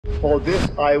For this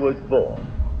I was born.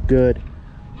 Good.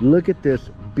 Look at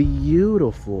this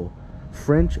beautiful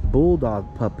French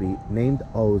Bulldog puppy named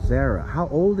Ozara. How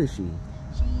old is she?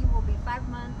 She will be 5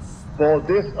 months. For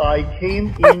this I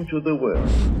came into the world.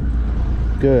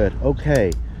 Good.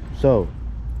 Okay. So,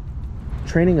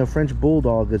 training a French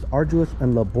Bulldog is arduous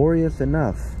and laborious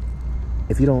enough.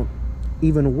 If you don't,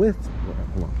 even with...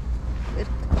 Hold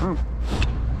on.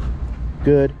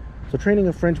 Good. So training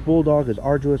a French Bulldog is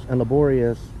arduous and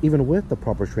laborious even with the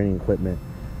proper training equipment.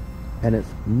 And it's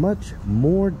much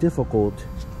more difficult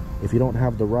if you don't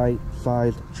have the right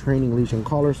size training leash and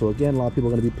collar. So again, a lot of people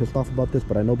are going to be pissed off about this,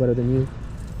 but I know better than you.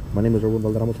 My name is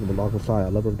ErwinValderramos from the Dog Messiah,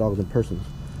 lover of dogs and persons.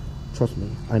 Trust me,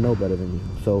 I know better than you.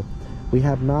 So we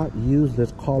have not used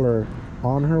this collar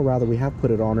on her. Rather, we have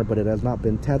put it on her, but it has not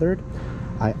been tethered.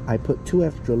 I put 2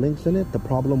 extra links in it. The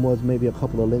problem was maybe a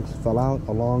couple of links fell out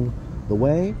along the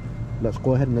way. Let's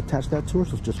go ahead and attach that to her.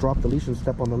 So just drop the leash and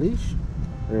step on the leash.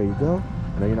 There you go.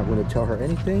 I know you're not going to tell her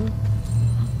anything.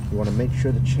 You want to make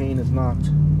sure the chain is not...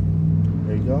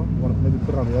 There you go. You want to maybe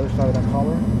put it on the other side of that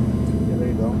collar. Yeah, there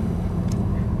you go.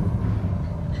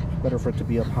 Better for it to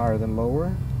be up higher than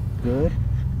lower. Good.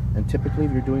 And typically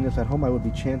if you're doing this at home, I would be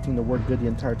chanting the word good the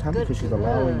entire time because she's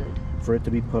allowing for it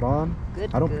to be put on.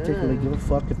 I don't particularly give a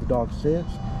fuck if the dog sits.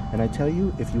 And I tell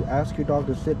you, if you ask your dog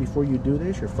to sit before you do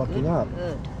this, you're fucking up.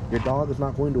 Your dog is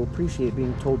not going to appreciate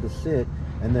being told to sit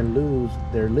and then lose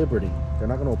their liberty. They're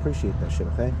not going to appreciate that shit,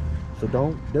 okay? So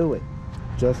don't do it.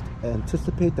 Just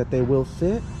anticipate that they will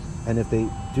sit, and if they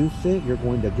do sit, you're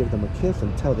going to give them a kiss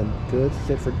and tell them, good,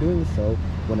 sit for doing so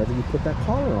whenever you put that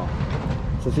collar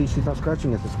on. So see, she's not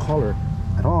scratching at this collar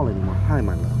at all anymore. Hi,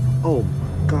 my love. Oh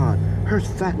my God, her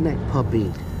fat neck puppy.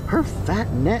 Her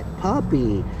fat neck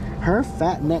puppy. Her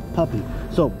fat neck puppy.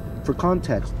 So, for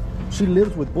context, she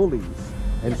lives with bullies.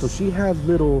 And so she has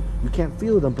little, you can't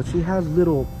feel them, but she has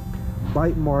little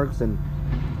bite marks and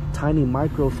tiny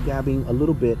micro scabbing a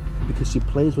little bit because she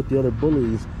plays with the other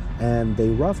bullies and they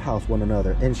roughhouse one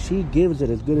another. And she gives it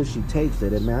as good as she takes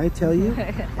it. And may I tell you,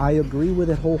 I agree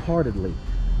with it wholeheartedly.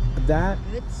 That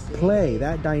play,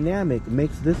 that dynamic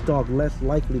makes this dog less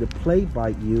likely to play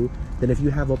bite you than if you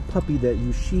have a puppy that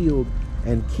you shield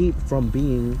and keep from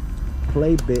being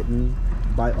play bitten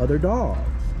by other dogs.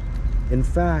 In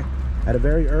fact, at a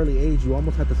very early age, you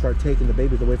almost have to start taking the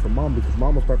babies away from mom because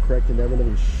mom will start correcting the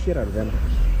ever-living shit out of them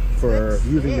for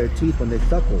using their teeth when they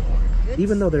suckle.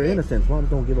 Even though they're innocent, moms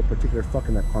don't give a particular fuck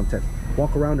in that context.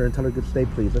 Walk around her and tell her, good, stay,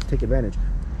 please. Let's take advantage.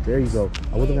 There you go.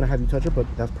 I wasn't going to have you touch her, but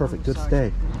that's perfect. Good,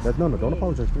 stay. No, don't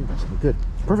apologize. Good.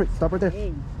 Perfect. Stop right there.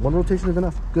 One rotation is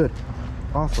enough. Good.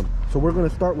 Awesome. So we're going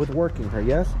to start with working her,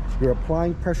 yes? You're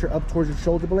applying pressure up towards your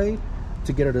shoulder blade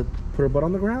to get her to put her butt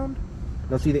on the ground.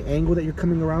 Now see the angle that you're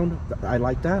coming around? I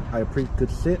like that. Good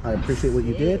sit. I appreciate what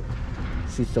you did.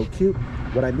 She's so cute.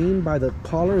 What I mean by the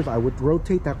collar is I would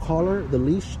rotate that collar, the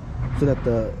leash, so that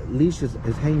the leash is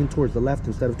hanging towards the left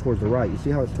instead of towards the right. You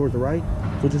see how it's towards the right?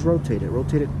 So just rotate it.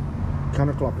 Rotate it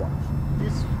counterclockwise.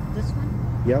 This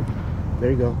one? Yep.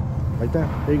 There you go. Like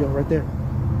that. There you go. Right there.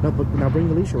 No, but now bring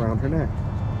the leash around her neck.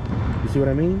 You see what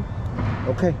I mean?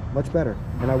 Okay. Much better.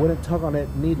 And I wouldn't tug on it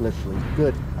needlessly.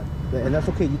 Good. And that's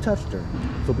okay. You touched her.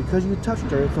 So because you touched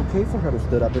her, it's okay for her to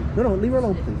stood up. And, no, leave her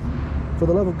alone, please. For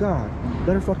the love of God.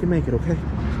 Let her fucking make it, okay?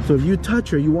 So if you touch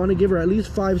her, you want to give her at least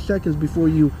 5 seconds before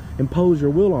you impose your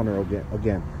will on her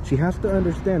again. She has to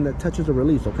understand that touch is a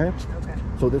release, okay? Okay.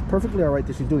 So that's perfectly all right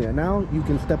that she's doing it. Now you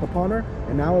can step upon her,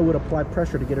 and now I would apply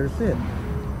pressure to get her to sit.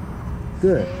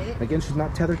 Good. Sit. Again, she's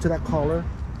not tethered to that collar.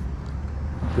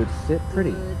 Good sit,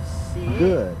 pretty. Good sit.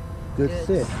 Good. Good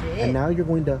sit. And now you're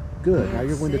going to, now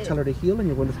you're going to sit. tell her to heel, and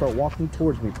you're going to start walking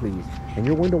towards me, please. And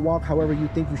you're going to walk however you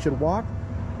think you should walk.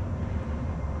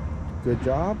 Good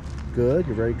job. Good.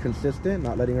 You're very consistent,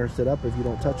 not letting her sit up if you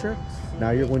don't touch her.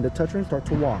 Now you're going to touch her and start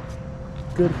to walk.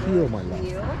 Good heel, my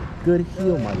love. Good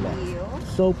heel, my love.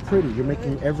 So pretty. You're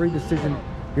making every decision.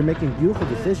 You're making beautiful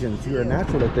decisions. You're a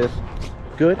natural at this.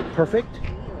 Good. Perfect.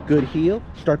 Good heel.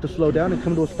 Start to slow down and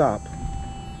come to a stop.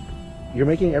 You're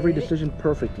making every decision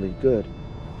perfectly. Good.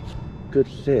 Good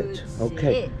sit.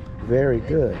 Okay. Very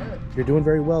good. You're doing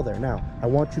very well there. Now, I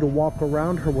want you to walk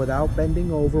around her without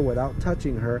bending over, without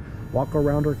touching her. Walk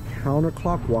around her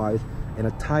counterclockwise in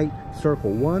a tight circle.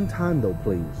 One time though,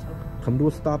 please. Come to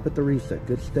a stop at the reset.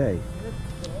 Good stay.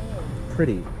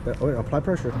 Pretty. Apply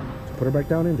pressure. Put her back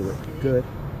down into it. Good.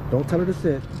 Don't tell her to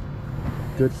sit.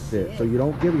 Good sit. So you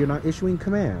don't you're not issuing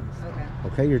commands.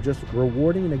 Okay, you're just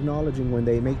rewarding and acknowledging when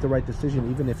they make the right decision,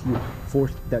 even if you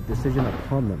force that decision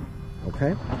upon them.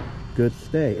 Okay? Good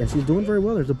stay. And she's doing very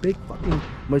well. There's a big fucking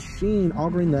machine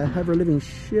augering the ever-living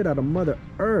shit out of Mother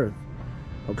Earth.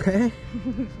 Okay?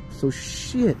 So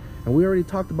shit. And we already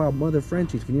talked about Mother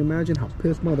Frenchies. Can you imagine how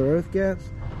pissed Mother Earth gets?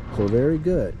 So very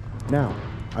good. Now,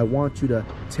 I want you to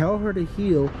tell her to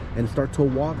heel and start to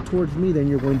walk towards me. Then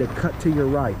you're going to cut to your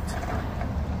right.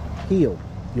 Heel.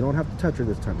 You don't have to touch her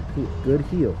this time. Heel. Good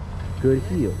heel. Good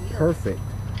heel. Perfect.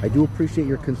 I do appreciate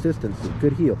your consistency.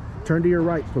 Good heel. Turn to your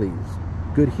right, please.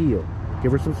 Good heel.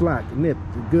 Give her some slack. Nip.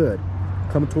 Good.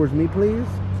 Come towards me, please.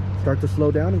 Start to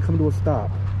slow down and come to a stop.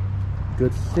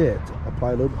 Good sit.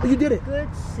 Apply a little. Oh, you did it. Good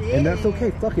sit. And that's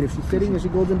okay. Fuck it. If she's sitting and she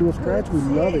goes into a scratch, we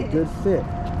love it. Good sit.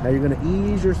 Now you're going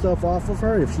to ease yourself off of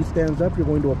her. If she stands up, you're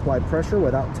going to apply pressure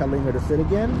without telling her to sit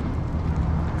again.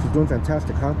 She's doing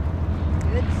fantastic, huh?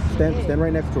 Good sit. Stand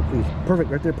right next to her, please. Perfect.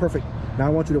 Right there. Perfect. Now I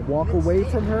want you to walk away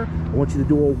from her. I want you to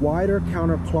do a wider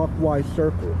counterclockwise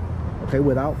circle. Okay?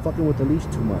 Without fucking with the leash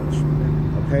too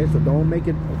much. Okay? So don't make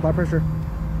it. Apply pressure.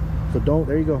 So don't.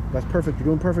 There you go. That's perfect. You're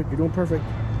doing perfect. You're doing perfect.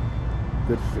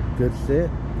 Good sit. Good sit.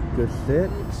 Good sit.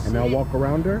 And now walk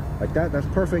around her like that. That's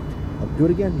perfect. I'll do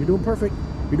it again. You're doing perfect.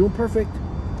 You're doing perfect.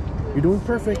 You're doing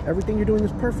perfect. Everything you're doing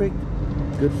is perfect.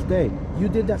 Good stay. You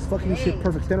did that fucking shit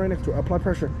perfect. Stand right next to her. Apply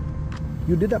pressure.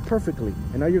 You did that perfectly.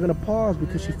 And now you're going to pause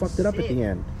because she fucked it up at the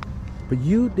end. But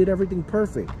you did everything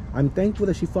perfect. I'm thankful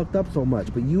that she fucked up so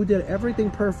much. But you did everything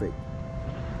perfect.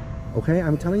 Okay?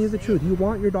 I'm telling you the truth. You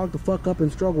want your dog to fuck up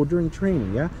and struggle during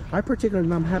training, yeah? I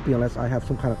particularly am happy unless I have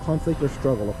some kind of conflict or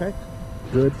struggle, okay?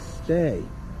 Good stay.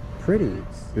 Pretty.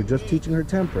 You're just teaching her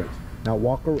temperance. Now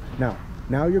walk around.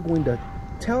 Now you're going to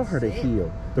tell her to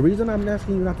heel. The reason I'm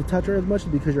asking you not to touch her as much is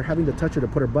because you're having to touch her to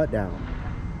put her butt down.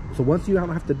 So once you don't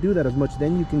have to do that as much,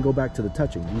 then you can go back to the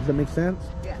touching. Does that make sense?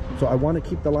 Yeah. So I want to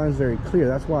keep the lines very clear.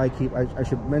 That's why I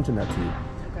should mention that to you.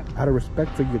 Okay. Out of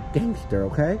respect for your gangster,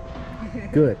 okay?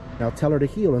 Good. Now tell her to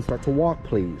heel and start to walk,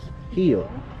 please.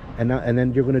 Heel. And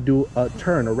then you're going to do a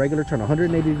turn, a regular turn,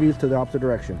 180 degrees to the opposite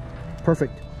direction.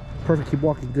 Perfect. Perfect. Keep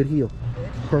walking. Good heel.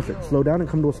 Perfect. Slow down and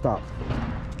come to a stop.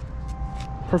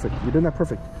 Perfect. You're doing that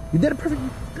perfect. You did it perfect.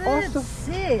 Good awesome.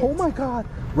 sit. Oh my God.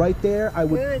 Right there, I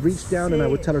would reach down and I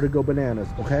would tell her to go bananas,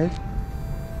 okay?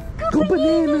 Go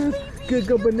bananas. Good,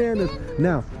 go bananas.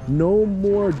 Now, no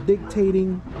more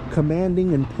dictating,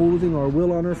 commanding, imposing our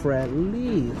will on her for at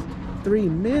least 3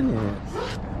 minutes.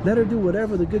 Let her do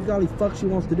whatever the good golly fuck she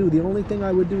wants to do. The only thing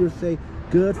I would do is say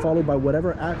good, followed by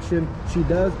whatever action she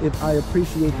does if I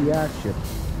appreciate the action.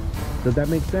 Does that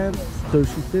make sense? So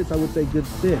if she sits, I would say good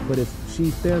sit. But if she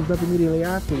stands up immediately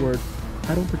afterwards,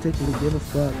 I don't particularly give a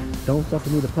fuck. Don't suffer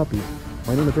me the puppy.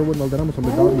 My name is ErwinValderramos. I'm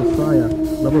the dog messiah,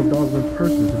 lover of dogs and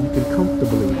persons. If you can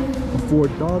comfortably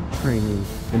afford dog training,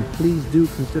 then please do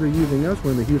consider using us.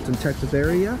 We're in the Houston, Texas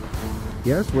area.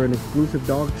 Yes, we're an exclusive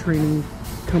dog training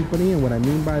company. And what I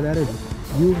mean by that is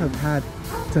you have had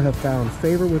to have found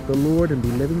favor with the Lord and be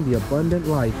living the abundant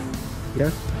life.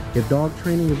 Yes? If dog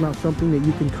training is not something that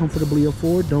you can comfortably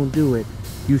afford, don't do it.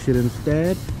 You should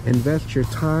instead invest your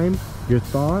time, your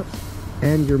thoughts,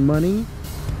 and your money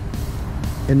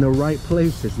in the right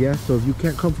places. Yes? So if you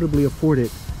can't comfortably afford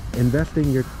it,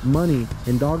 investing your money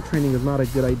in dog training is not a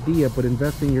good idea, but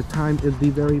investing your time is the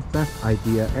very best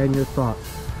idea, and your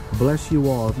thoughts. Bless you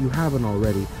all. If you haven't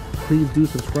already, please do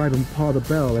subscribe and paw the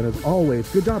bell. And as always,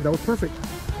 good job. That was perfect.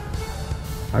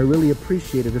 I really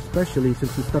appreciate it, especially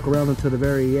since you stuck around until the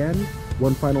very end.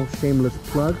 One final shameless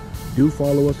plug. Do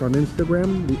follow us on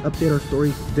Instagram. We update our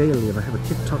stories daily, and I have a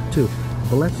TikTok too.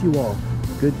 Bless you all.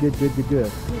 Good, good, good, good,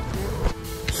 good.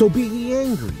 So be ye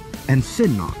angry, and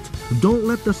sin not. Don't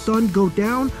let the sun go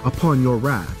down upon your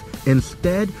wrath.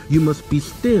 Instead, you must be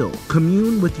still,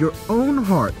 commune with your own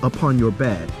heart upon your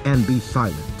bed, and be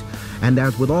silent. And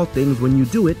as with all things, when you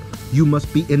do it, you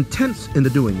must be intense in the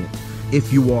doing it.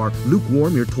 If you are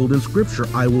lukewarm, you're told in Scripture,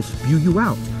 I will spew you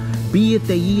out. Be it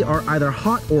that ye are either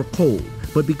hot or cold,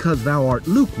 but because thou art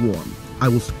lukewarm, I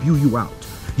will spew you out.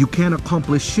 You can't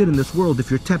accomplish shit in this world if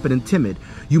you're tepid and timid.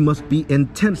 You must be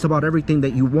intense about everything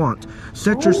that you want.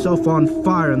 Set yourself on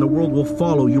fire and the world will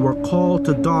follow. You are called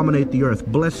to dominate the earth.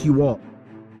 Bless you all.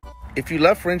 If you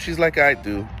love Frenchies like I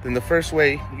do, then the first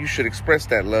way you should express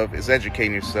that love is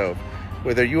educating yourself.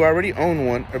 Whether you already own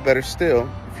one, or better still,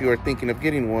 if you are thinking of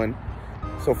getting one.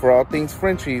 So for all things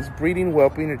Frenchies, breeding,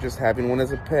 whelping, or just having one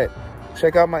as a pet,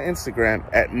 check out my Instagram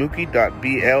at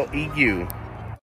mookie.bleu.